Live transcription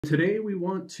Today we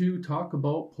want to talk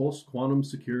about post-quantum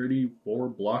security for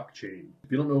blockchain.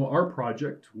 If you don't know our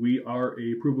project, we are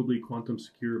a provably quantum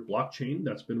secure blockchain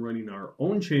that's been running our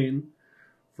own chain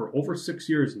for over 6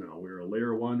 years now. We're a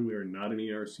layer 1, we are not an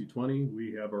ERC20,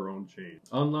 we have our own chain.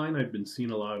 Online I've been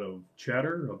seeing a lot of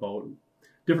chatter about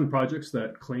different projects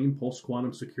that claim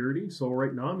post-quantum security. So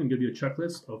right now I'm going to give you a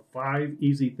checklist of 5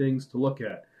 easy things to look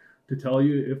at to tell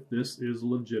you if this is a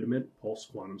legitimate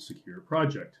post-quantum secure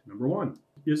project. Number 1,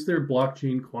 is their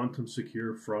blockchain quantum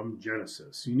secure from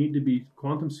Genesis? You need to be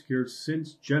quantum secure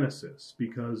since Genesis,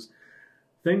 because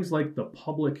things like the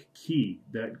public key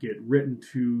that get written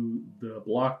to the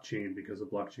blockchain because of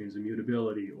blockchain's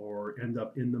immutability or end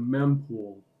up in the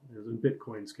mempool, as in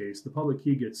Bitcoin's case, the public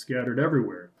key gets scattered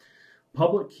everywhere.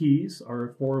 Public keys are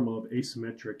a form of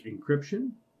asymmetric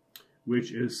encryption,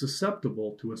 which is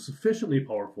susceptible to a sufficiently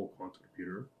powerful quantum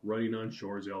computer running on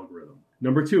Shor's algorithm.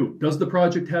 Number 2, does the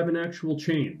project have an actual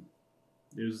chain?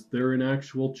 Is there an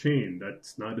actual chain?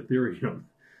 That's not Ethereum.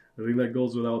 I think that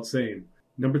goes without saying.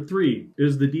 Number 3,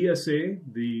 is the DSA,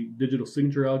 the digital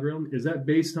signature algorithm, is that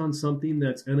based on something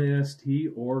that's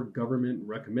NIST or government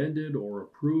recommended or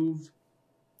approved,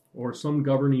 or some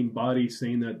governing body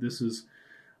saying that this is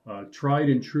tried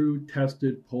and true,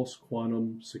 tested,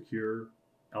 post-quantum secure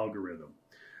algorithm?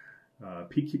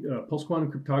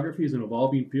 Post-quantum cryptography is an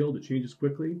evolving field. It changes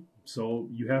quickly. So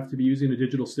you have to be using a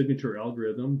digital signature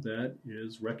algorithm that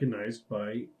is recognized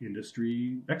by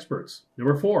industry experts.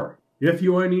 Number 4, if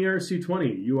you are an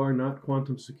ERC20, you are not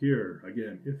quantum secure.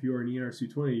 Again, if you are an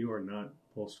ERC20, you are not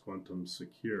post-quantum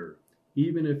secure.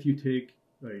 Even if you take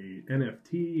a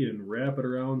NFT and wrap it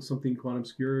around something quantum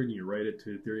secure and you write it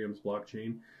to Ethereum's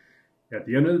blockchain, at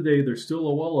the end of the day, there's still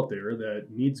a wallet there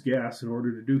that needs gas in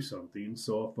order to do something.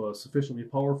 So if a sufficiently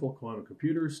powerful quantum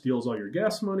computer steals all your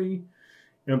gas money,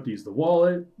 empties the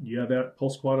wallet, you have that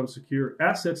post-quantum secure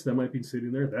assets that might be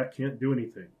sitting there that can't do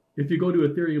anything. If you go to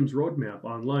Ethereum's roadmap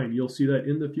online, you'll see that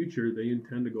in the future they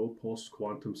intend to go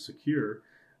post-quantum secure.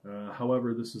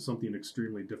 However, this is something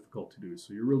extremely difficult to do,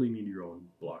 so you really need your own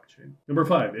blockchain. Number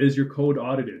 5, is your code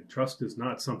audited? Trust is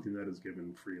not something that is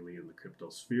given freely in the crypto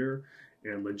sphere,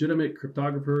 and legitimate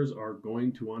cryptographers are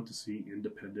going to want to see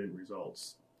independent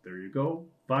results. There you go.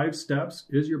 5 steps.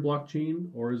 Is your blockchain,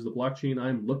 or is the blockchain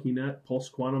I'm looking at,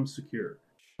 post-quantum secure?